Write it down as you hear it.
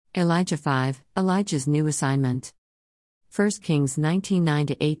Elijah 5, Elijah's new assignment. 1 Kings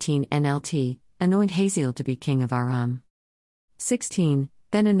 19:9-18 NLT, anoint Hazael to be king of Aram. 16,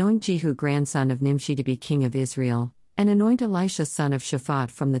 then anoint Jehu grandson of Nimshi to be king of Israel, and anoint Elisha son of Shaphat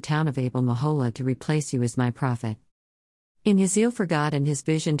from the town of Abel-Meholah to replace you as my prophet. In his zeal for God and his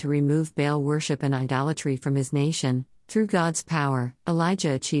vision to remove Baal worship and idolatry from his nation, through God's power,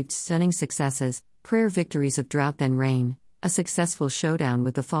 Elijah achieved stunning successes, prayer victories of drought then rain, a successful showdown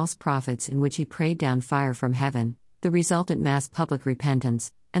with the false prophets in which he prayed down fire from heaven, the resultant mass public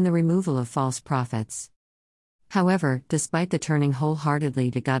repentance, and the removal of false prophets. However, despite the turning wholeheartedly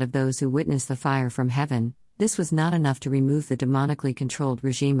to God of those who witnessed the fire from heaven, this was not enough to remove the demonically controlled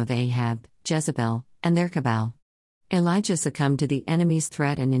regime of Ahab, Jezebel, and their cabal. Elijah succumbed to the enemy's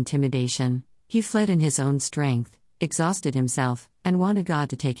threat and intimidation. He fled in his own strength, exhausted himself, and wanted God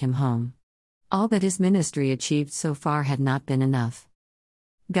to take him home. All that his ministry achieved so far had not been enough.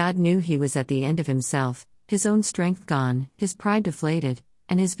 God knew he was at the end of himself, his own strength gone, his pride deflated,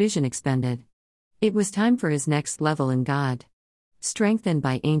 and his vision expended. It was time for his next level in God. Strengthened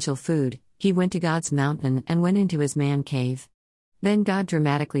by angel food, he went to God's mountain and went into his man cave. Then God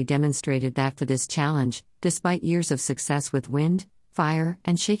dramatically demonstrated that for this challenge, despite years of success with wind, fire,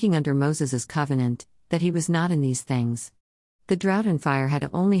 and shaking under Moses' covenant, that he was not in these things. The drought and fire had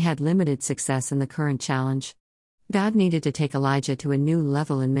only had limited success in the current challenge. God needed to take Elijah to a new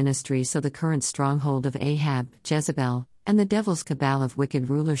level in ministry so the current stronghold of Ahab, Jezebel, and the devil's cabal of wicked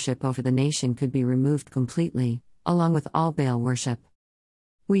rulership over the nation could be removed completely, along with all Baal worship.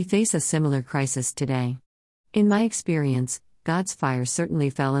 We face a similar crisis today. In my experience, God's fire certainly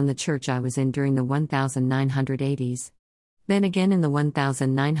fell in the church I was in during the 1980s. Then again in the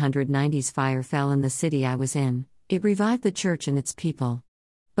 1990s, fire fell in the city I was in. It revived the church and its people.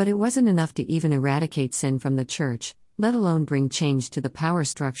 But it wasn't enough to even eradicate sin from the church, let alone bring change to the power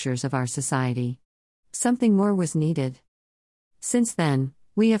structures of our society. Something more was needed. Since then,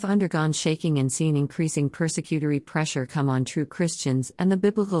 we have undergone shaking and seen increasing persecutory pressure come on true Christians and the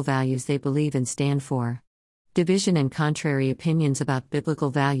biblical values they believe and stand for. Division and contrary opinions about biblical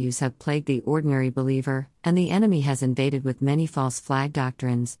values have plagued the ordinary believer, and the enemy has invaded with many false flag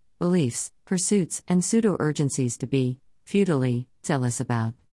doctrines, beliefs, pursuits, and pseudo-urgencies to be, futilely, zealous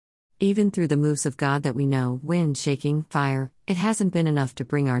about. Even through the moves of God that we know, wind, shaking, fire, it hasn't been enough to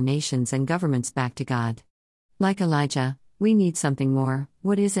bring our nations and governments back to God. Like Elijah, we need something more.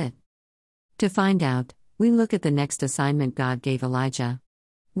 What is it? To find out, we look at the next assignment God gave Elijah.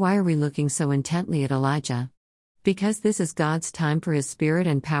 Why are we looking so intently at Elijah? Because this is God's time for His Spirit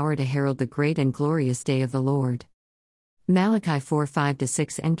and power to herald the great and glorious day of the Lord. Malachi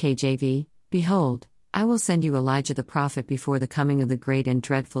 4:5-6 NKJV, Behold, I will send you Elijah the prophet before the coming of the great and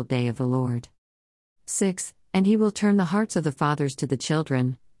dreadful day of the Lord. 6. And he will turn the hearts of the fathers to the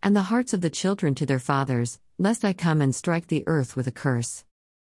children, and the hearts of the children to their fathers, lest I come and strike the earth with a curse.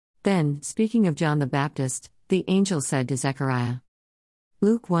 Then, speaking of John the Baptist, the angel said to Zechariah.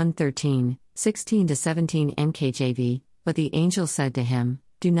 Luke 1:13, 16-17 NKJV, But the angel said to him,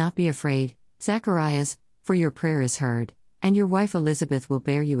 Do not be afraid, Zacharias, for your prayer is heard, and your wife Elizabeth will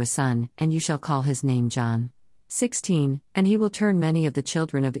bear you a son, and you shall call his name John. 16, And he will turn many of the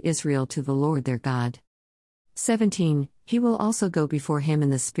children of Israel to the Lord their God. 17, He will also go before him in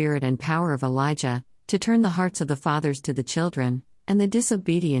the spirit and power of Elijah, to turn the hearts of the fathers to the children, and the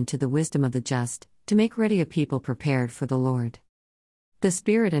disobedient to the wisdom of the just, to make ready a people prepared for the Lord. The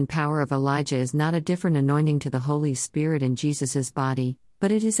spirit and power of Elijah is not a different anointing to the Holy Spirit in Jesus' body,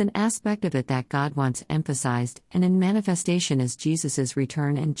 but it is an aspect of it that God wants emphasized and in manifestation as Jesus'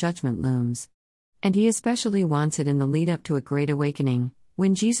 return and judgment looms. And He especially wants it in the lead-up to a great awakening,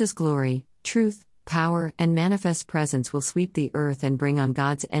 when Jesus' glory, truth, power, and manifest presence will sweep the earth and bring on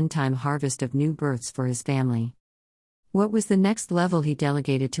God's end-time harvest of new births for His family. What was the next level He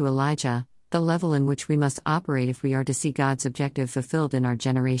delegated to Elijah, the level in which we must operate if we are to see God's objective fulfilled in our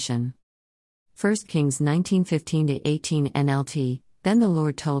generation? 1 Kings 19:15-18 NLT, Then the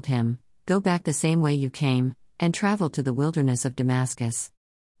Lord told him, Go back the same way you came, and travel to the wilderness of Damascus.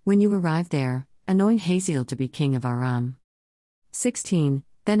 When you arrive there, anoint Hazael to be king of Aram. 16,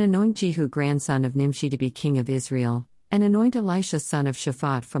 Then anoint Jehu grandson of Nimshi to be king of Israel, and anoint Elisha son of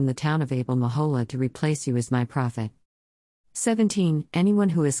Shaphat from the town of Abel-Meholah to replace you as my prophet. 17, Anyone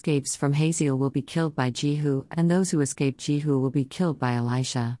who escapes from Hazael will be killed by Jehu, and those who escape Jehu will be killed by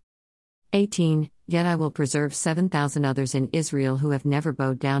Elisha. 18, Yet I will preserve 7,000 others in Israel who have never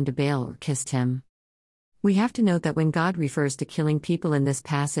bowed down to Baal or kissed him. We have to note that when God refers to killing people in this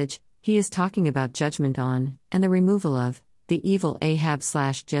passage, He is talking about judgment on, and the removal of, the evil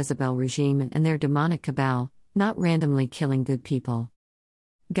Ahab/Jezebel regime and their demonic cabal, not randomly killing good people.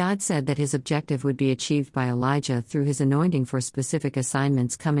 God said that his objective would be achieved by Elijah through his anointing for specific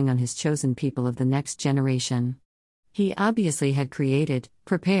assignments coming on his chosen people of the next generation. He obviously had created,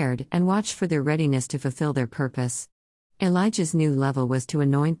 prepared, and watched for their readiness to fulfill their purpose. Elijah's new level was to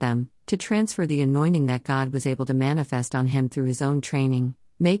anoint them, to transfer the anointing that God was able to manifest on him through his own training,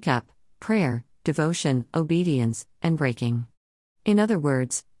 makeup, prayer, devotion, obedience, and breaking. In other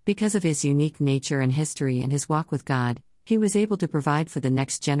words, because of his unique nature and history and his walk with God, he was able to provide for the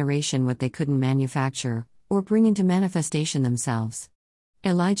next generation what they couldn't manufacture, or bring into manifestation themselves.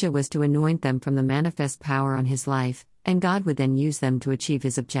 Elijah was to anoint them from the manifest power on his life, and God would then use them to achieve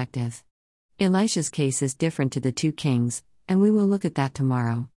his objective. Elisha's case is different to the two kings, and we will look at that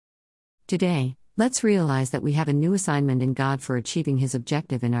tomorrow. Today, let's realize that we have a new assignment in God for achieving his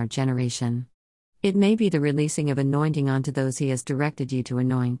objective in our generation. It may be the releasing of anointing onto those he has directed you to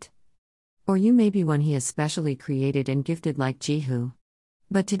anoint. Or you may be one he has specially created and gifted like Jehu.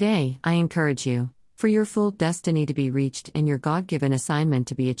 But today, I encourage you, for your full destiny to be reached and your God-given assignment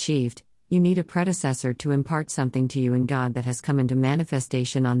to be achieved, you need a predecessor to impart something to you in God that has come into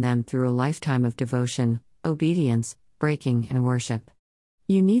manifestation on them through a lifetime of devotion, obedience, breaking, and worship.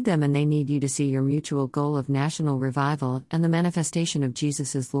 You need them and they need you to see your mutual goal of national revival and the manifestation of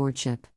Jesus' lordship.